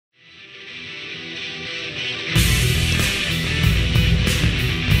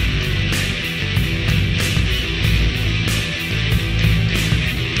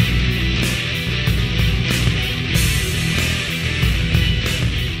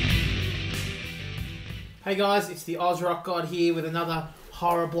Hey guys, it's the Oz Rockgod here with another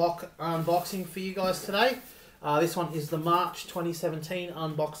horror block unboxing for you guys today. This one is the March 2017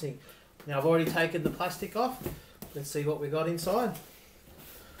 unboxing. Now I've already taken the plastic off. Let's see what we got inside.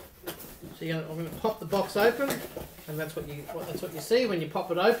 So I'm going to pop the box open, and that's what you see when you pop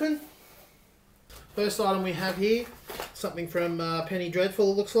it open. First item we have here, something from Penny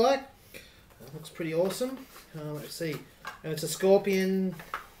Dreadful. It looks like. It looks pretty awesome. Let's see, and it's a scorpion.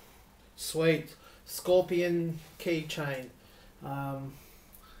 Sweet. Scorpion keychain. Don't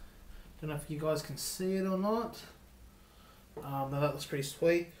know if you guys can see it or not. No, that looks pretty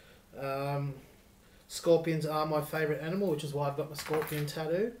sweet. Scorpions are my favourite animal, which is why I've got my scorpion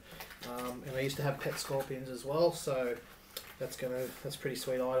tattoo. And I used to have pet scorpions as well, so that's a pretty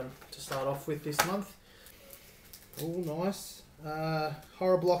sweet item to start off with this month. Oh, nice.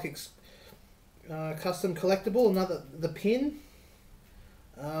 Horror block custom collectible. The pin.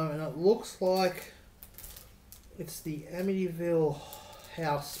 And it looks like it's the Amityville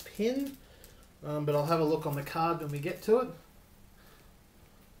house pin, but I'll have a look on the card when we get to it.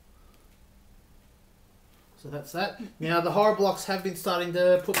 So that's that. Now the horror blocks have been starting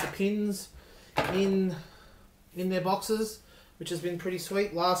to put the pins in their boxes, which has been pretty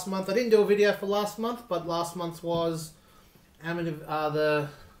sweet. Last month, I didn't do a video for last month, but last month was the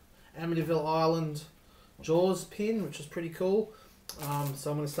Amityville Island Jaws pin, which was pretty cool.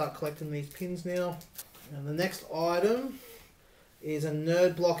 So I'm going to start collecting these pins now. And the next item is a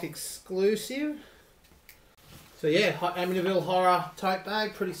Nerd Block exclusive. So yeah, Amityville Horror tote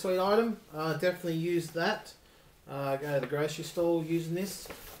bag, pretty sweet item. Definitely use that. Go to the grocery store using this,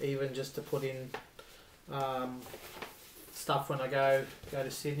 even just to put in stuff when I go to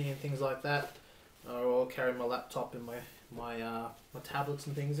Sydney and things like that, or carry my laptop and my tablets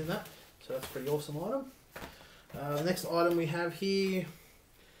and things in that. So that's a pretty awesome item. The next item we have here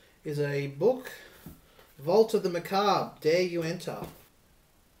is a book, Vault of the Macabre, Dare You Enter.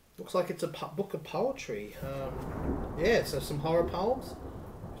 Looks like it's a book of poetry. Yeah, so some horror poems,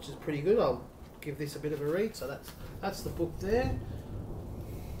 which is pretty good. I'll give this a bit of a read. So that's the book there.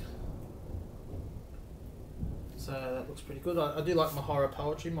 So that looks pretty good. I do like my horror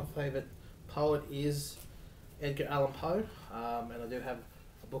poetry. My favourite poet is Edgar Allan Poe, and I do have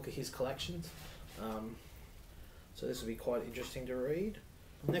a book of his collections. So this will be quite interesting to read.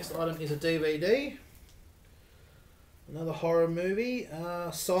 The next item is a DVD. Another horror movie,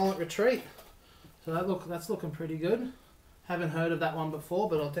 Silent Retreat. So that's looking pretty good. Haven't heard of that one before,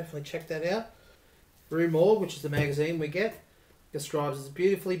 but I'll definitely check that out. Rue Morgue, which is the magazine we get, describes as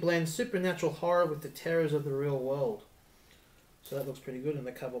beautifully blends supernatural horror with the terrors of the real world. So that looks pretty good, and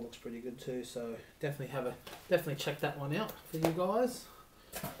the cover looks pretty good too. So definitely check that one out for you guys.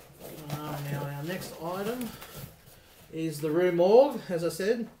 Now our next item is the Rue Morgue, as I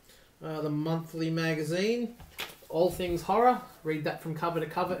said, the monthly magazine, all things horror. Read that from cover to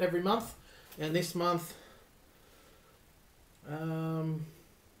cover every month, and this month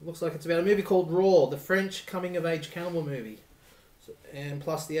looks like it's about a movie called Raw, the French coming-of-age cannibal movie, and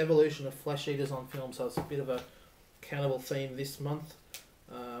plus the evolution of flesh eaters on film. So it's a bit of a cannibal theme this month,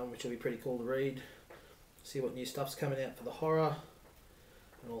 which will be pretty cool to read. See what new stuff's coming out for the horror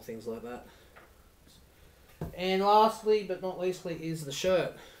and all things like that. And lastly, but not leastly, is the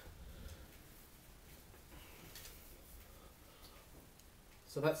shirt.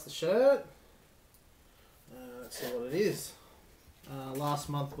 So that's the shirt. Let's see what it is. Last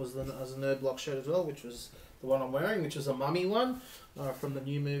month was a Nerd Block shirt as well, which was the one I'm wearing, which is a Mummy one from the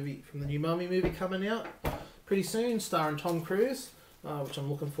new Mummy movie coming out pretty soon, starring Tom Cruise, which I'm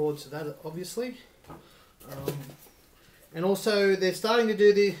looking forward to that, obviously. And also they're starting to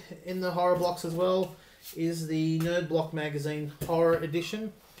do in the horror blocks as well, is the Nerd Block magazine horror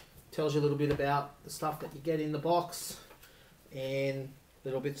edition. Tells you a little bit about the stuff that you get in the box and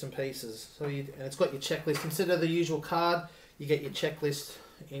little bits and pieces. So and it's got your checklist. Instead of the usual card, you get your checklist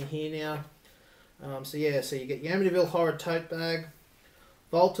in here now. So yeah, so you get your Amityville Horror tote bag,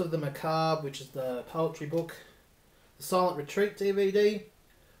 Vault of the Macabre, which is the poetry book, the Silent Retreat DVD,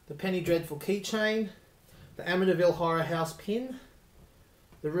 the Penny Dreadful keychain, the Amityville Horror House pin,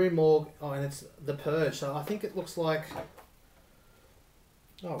 the Rue Morgue, and it's The Purge. So I think it looks like,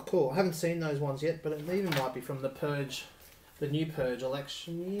 oh cool, I haven't seen those ones yet, but it even might be from The Purge, the new Purge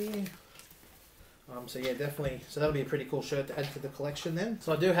election year. So yeah, definitely, so that'll be a pretty cool shirt to add to the collection then.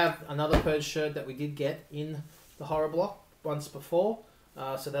 So I do have another Purge shirt that we did get in the horror block once before.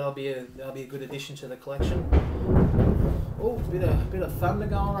 So that'll be a good addition to the collection. Oh, bit of thunder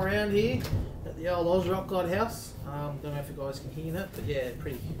going around here at the old Oz Rockgod house. Don't know if you guys can hear that, but yeah,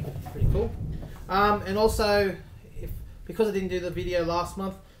 pretty cool. And also, because I didn't do the video last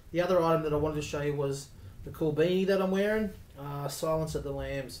month, the other item that I wanted to show you was the cool beanie that I'm wearing, Silence of the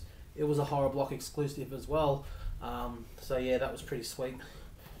Lambs. It was a Horror Block exclusive as well. So yeah, that was pretty sweet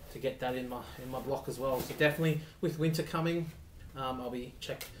to get that in my block as well. So definitely with winter coming, I'll be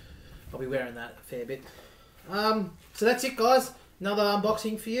wearing that a fair bit. So that's it, guys. Another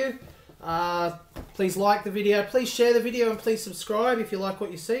unboxing for you. Please like the video, please share the video, and please subscribe if you like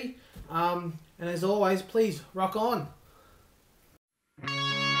what you see. And as always, please rock on.